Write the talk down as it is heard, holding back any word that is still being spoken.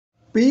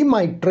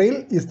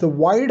Mitrale is the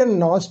wide and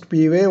nosed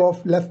P wave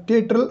of left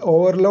atrial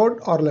overload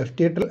or left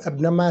atrial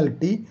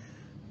abnormality,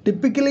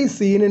 typically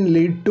seen in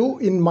lead to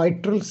in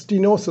mitral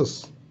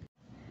stenosis.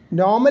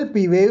 Normal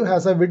P wave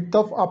has a width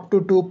of up to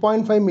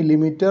 2.5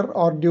 mm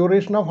or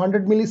duration of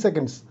 100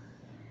 milliseconds.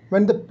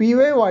 When the P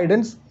wave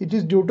widens, it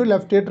is due to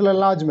left atrial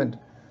enlargement.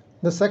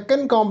 The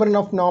second component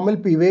of normal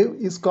P wave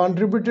is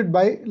contributed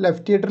by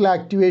left atrial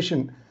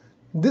activation.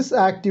 This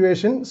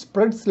activation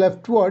spreads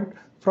leftward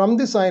from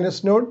the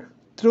sinus node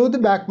through the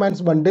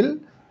Bachmann's bundle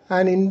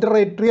and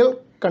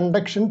interatrial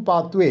conduction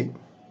pathway.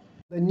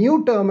 The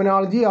new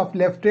terminology of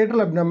left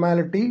atrial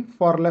abnormality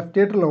for left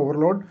atrial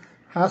overload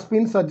has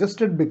been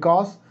suggested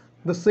because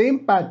the same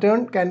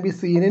pattern can be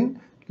seen in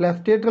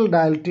left atrial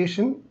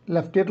dilatation,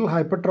 left atrial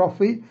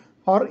hypertrophy,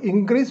 or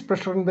increased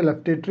pressure in the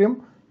left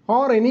atrium,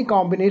 or any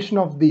combination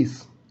of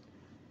these.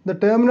 The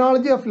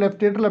terminology of left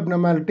atrial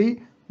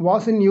abnormality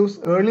was in use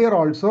earlier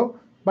also,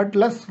 but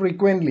less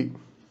frequently.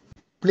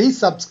 Please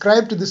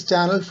subscribe to this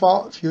channel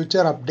for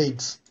future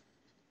updates.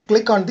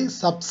 Click on the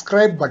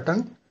subscribe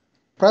button.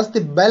 Press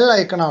the bell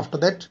icon after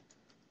that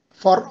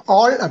for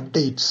all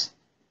updates.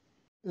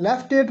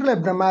 Left atrial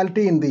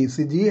abnormality in the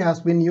ECG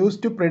has been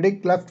used to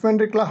predict left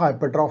ventricular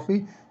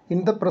hypertrophy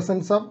in the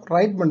presence of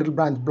right bundle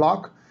branch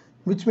block,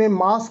 which may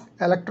mask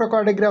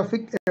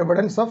electrocardiographic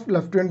evidence of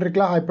left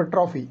ventricular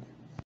hypertrophy.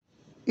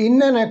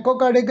 In an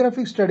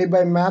echocardiographic study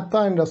by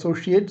Matha and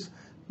associates,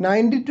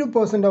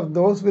 92% of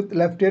those with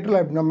left atrial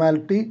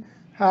abnormality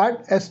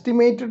had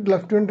estimated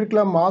left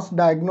ventricular mass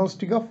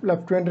diagnostic of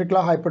left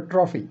ventricular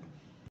hypertrophy.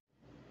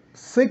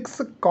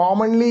 6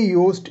 commonly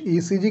used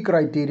ECG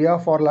criteria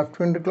for left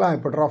ventricular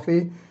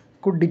hypertrophy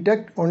could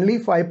detect only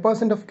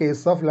 5% of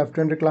cases of left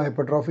ventricular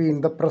hypertrophy in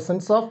the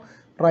presence of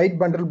right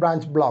bundle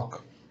branch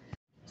block.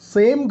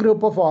 Same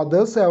group of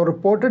authors have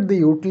reported the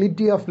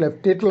utility of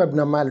left atrial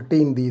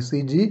abnormality in the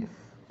ECG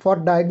for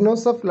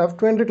diagnosis of left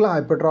ventricular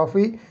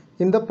hypertrophy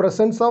in the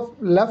presence of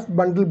left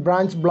bundle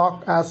branch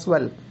block as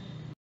well.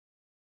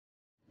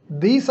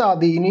 These are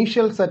the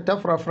initial set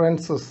of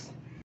references.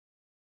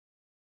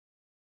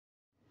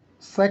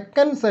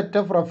 Second set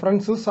of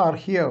references are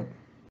here.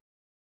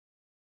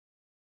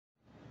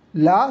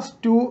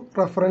 Last two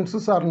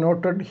references are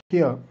noted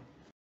here.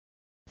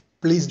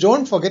 Please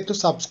don't forget to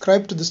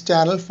subscribe to this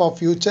channel for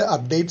future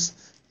updates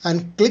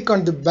and click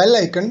on the bell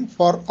icon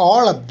for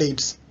all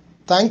updates.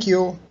 Thank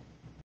you.